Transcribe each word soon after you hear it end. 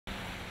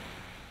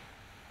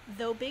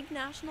Though big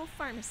national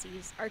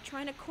pharmacies are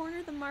trying to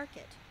corner the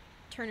market,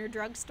 Turner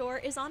Drug Store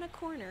is on a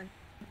corner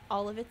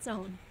all of its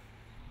own.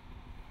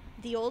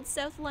 The Old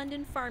South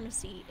London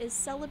Pharmacy is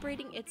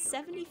celebrating its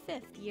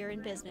 75th year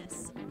in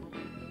business.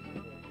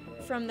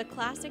 From the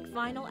classic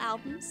vinyl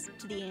albums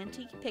to the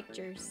antique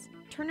pictures,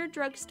 Turner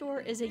Drug Store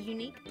is a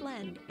unique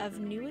blend of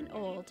new and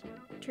old,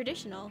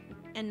 traditional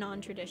and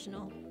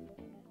non-traditional.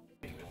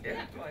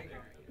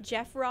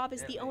 Jeff Robb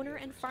is the owner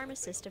and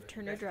pharmacist of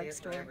Turner Drug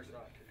Store.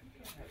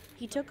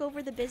 He took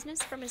over the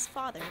business from his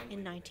father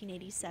in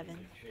 1987.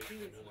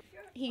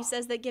 He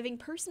says that giving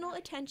personal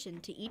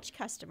attention to each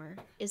customer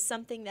is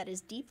something that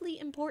is deeply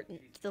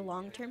important to the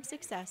long-term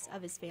success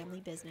of his family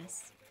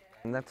business.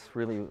 And that's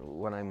really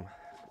what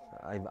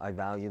I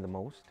value the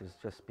most, is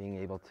just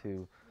being able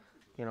to,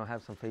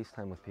 have some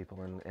FaceTime with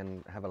people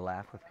and have a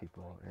laugh with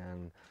people.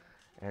 And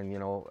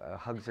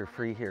hugs are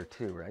free here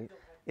too, right?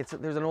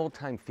 There's an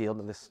old-time feel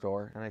to this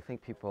store, and I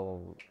think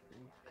people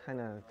kind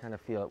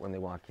of feel it when they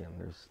walk in.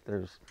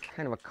 There's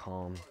kind of a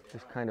calm,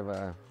 there's kind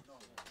of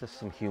just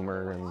some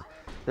humor, and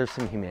there's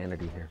some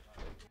humanity here.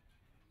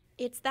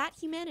 It's that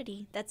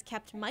humanity that's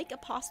kept Mike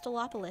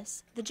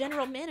Apostolopoulos, the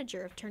general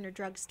manager of Turner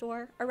Drug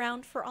Store,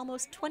 around for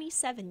almost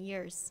 27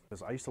 years.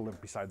 I used to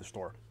live beside the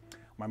store.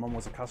 My mom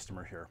was a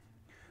customer here.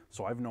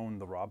 So I've known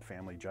the Robb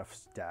family.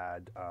 Jeff's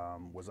dad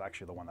was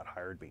actually the one that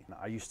hired me.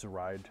 I used to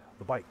ride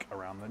the bike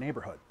around the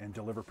neighborhood and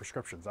deliver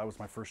prescriptions. That was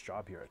my first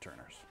job here at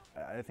Turner's.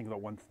 I think the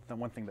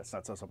one thing that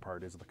sets us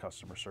apart is the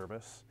customer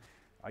service.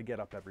 I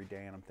get up every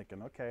day and I'm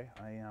thinking, okay,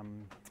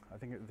 I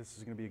think this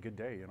is going to be a good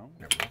day,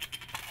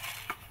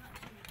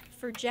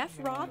 For Jeff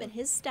Robb and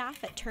his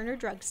staff at Turner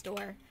Drug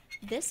Store,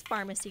 this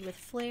pharmacy with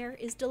flair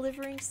is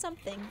delivering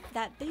something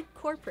that big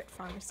corporate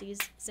pharmacies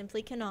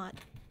simply cannot.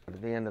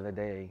 At the end of the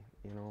day,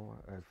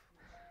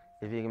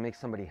 if you can make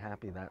somebody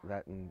happy,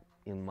 that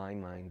in my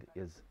mind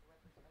is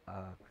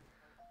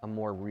a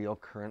more real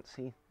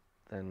currency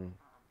than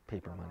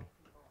paper money.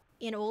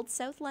 In Old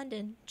South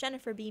London,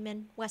 Jennifer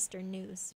Beeman, Western News.